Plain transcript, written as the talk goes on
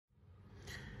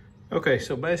Okay,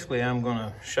 so basically I'm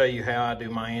gonna show you how I do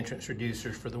my entrance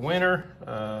reducers for the winter.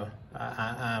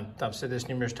 I've said this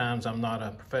numerous times, I'm not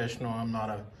a professional, I'm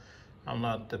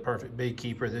not the perfect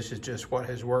beekeeper. This is just what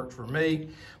has worked for me.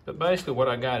 But basically what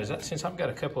I got is that since I've got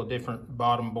a couple of different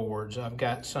bottom boards, I've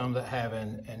got some that have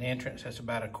an entrance that's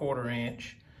about 1/4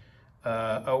 inch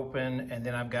open, and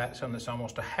then I've got some that's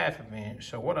almost 1/2 inch.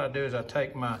 So what I do is I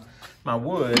take my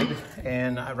wood,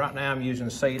 and right now I'm using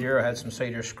cedar. I had some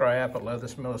cedar scrap. I love the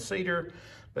smell of cedar,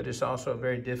 but it's also a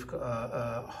very difficult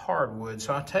hardwood.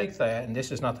 So I take that, and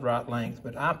this is not the right length,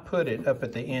 but I put it up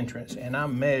at the entrance, and I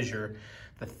measure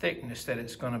the thickness that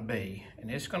it's going to be.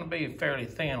 And it's going to be fairly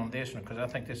thin on this one because I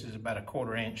think this is about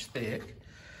 1/4 inch thick.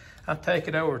 I take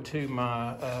it over to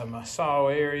my my saw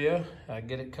area. I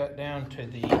get it cut down to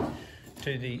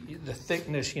the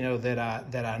thickness, you know, that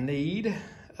I need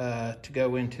to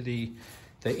go into the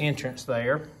entrance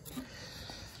there.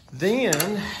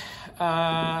 Then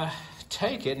I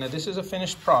take it. Now this is a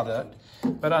finished product,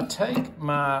 but I take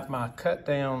my cut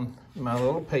down, my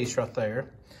little piece right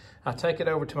there. I take it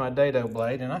over to my dado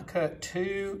blade, and I cut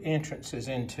 2 entrances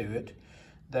into it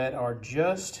that are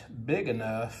just big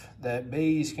enough that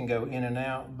bees can go in and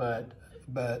out, but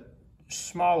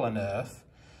small enough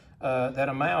that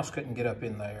a mouse couldn't get up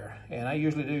in there. And I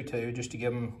usually do too, just to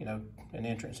give them, you know, an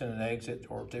entrance and an exit,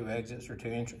 or 2 exits or 2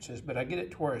 entrances. But I get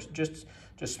it to where it's just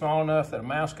small enough that a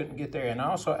mouse couldn't get there. And I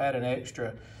also add an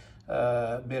extra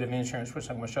bit of insurance, which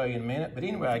I'm going to show you in a minute. But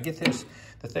anyway, I get this,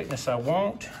 the thickness I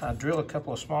want. I drill a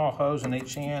couple of small holes in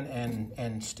each end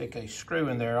and stick a screw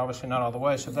in there, obviously not all the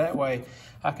way. So that way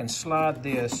I can slide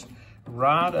this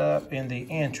right up in the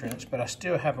entrance, but I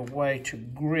still have a way to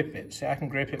grip it. See, I can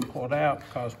grip it and pull it out,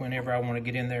 because whenever I want to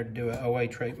get in there to do an OA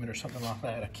treatment or something like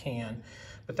that, I can.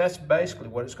 But that's basically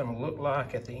what it's going to look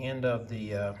like at the end of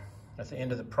the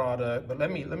product. But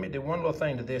let me do one little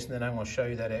thing to this, and then I'm going to show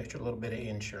you that extra little bit of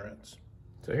insurance.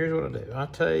 So here's what I do. I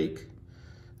take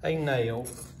a nail,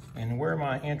 and where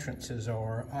my entrances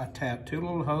are, I tap 2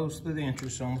 little holes through the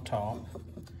entrance on the top.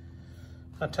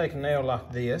 I take a nail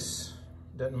like this.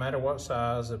 Doesn't matter what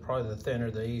size, probably the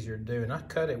thinner, the easier to do. And I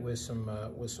cut it with some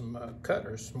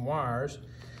cutters, some wires,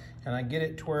 and I get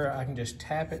it to where I can just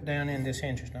tap it down in this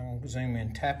entrance. Now I'm going to zoom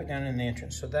in, tap it down in the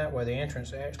entrance, so that way the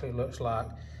entrance actually looks like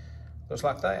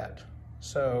that.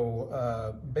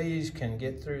 So bees can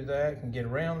get through that, can get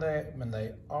around that, and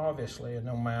they obviously,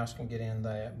 no mouse can get in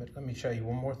that. But let me show you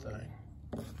one more thing.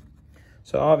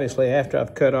 So obviously after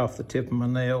I've cut off the tip of my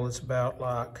nail, it's about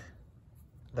like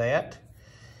that.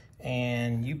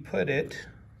 And you put it,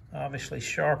 obviously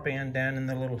sharp end down in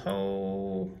the little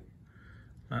hole,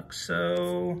 like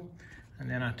so. And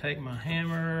then I take my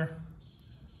hammer,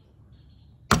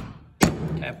 tap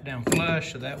it down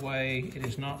flush, so that way it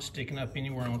is not sticking up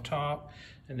anywhere on top.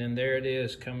 And then there it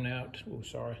is coming out, oh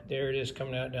sorry, there it is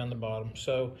coming out down the bottom.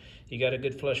 So you got a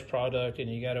good flush product, and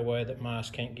you got a way that mice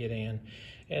can't get in.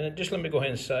 And just let me go ahead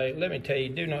and say, let me tell you,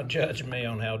 do not judge me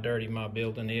on how dirty my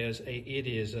building is. It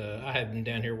is, I have been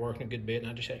down here working a good bit,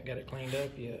 and I just haven't got it cleaned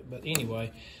up yet. But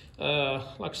anyway,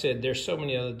 like I said, there's so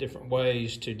many other different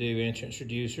ways to do entrance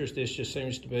reducers. This just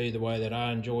seems to be the way that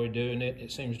I enjoy doing it.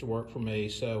 It seems to work for me.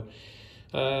 So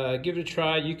give it a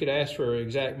try. You could ask for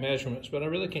exact measurements, but I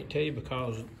really can't tell you,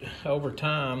 because over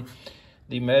time,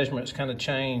 the measurements kind of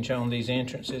change on these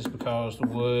entrances because the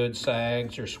wood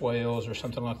sags or swells or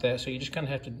something like that. So you just kind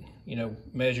of have to, you know,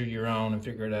 measure your own and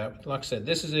figure it out. Like I said,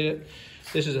 this is it.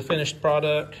 This is a finished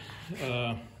product.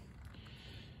 2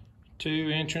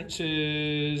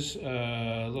 entrances,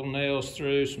 little nails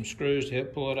through, some screws to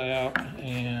help pull it out.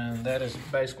 And that is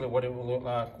basically what it will look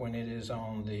like when it is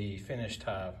on the finished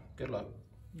hive. Good luck.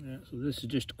 Yeah, so this is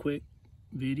just a quick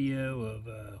video of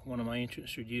one of my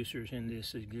entrance reducers in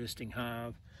this existing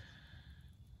hive.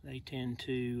 They tend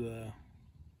to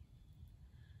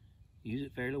use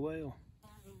it fairly well,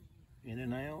 in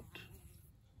and out.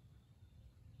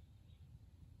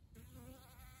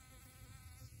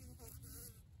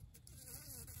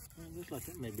 It looks like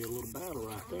that may be a little battle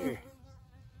right there.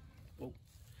 Oh,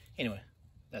 anyway,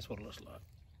 that's what it looks like.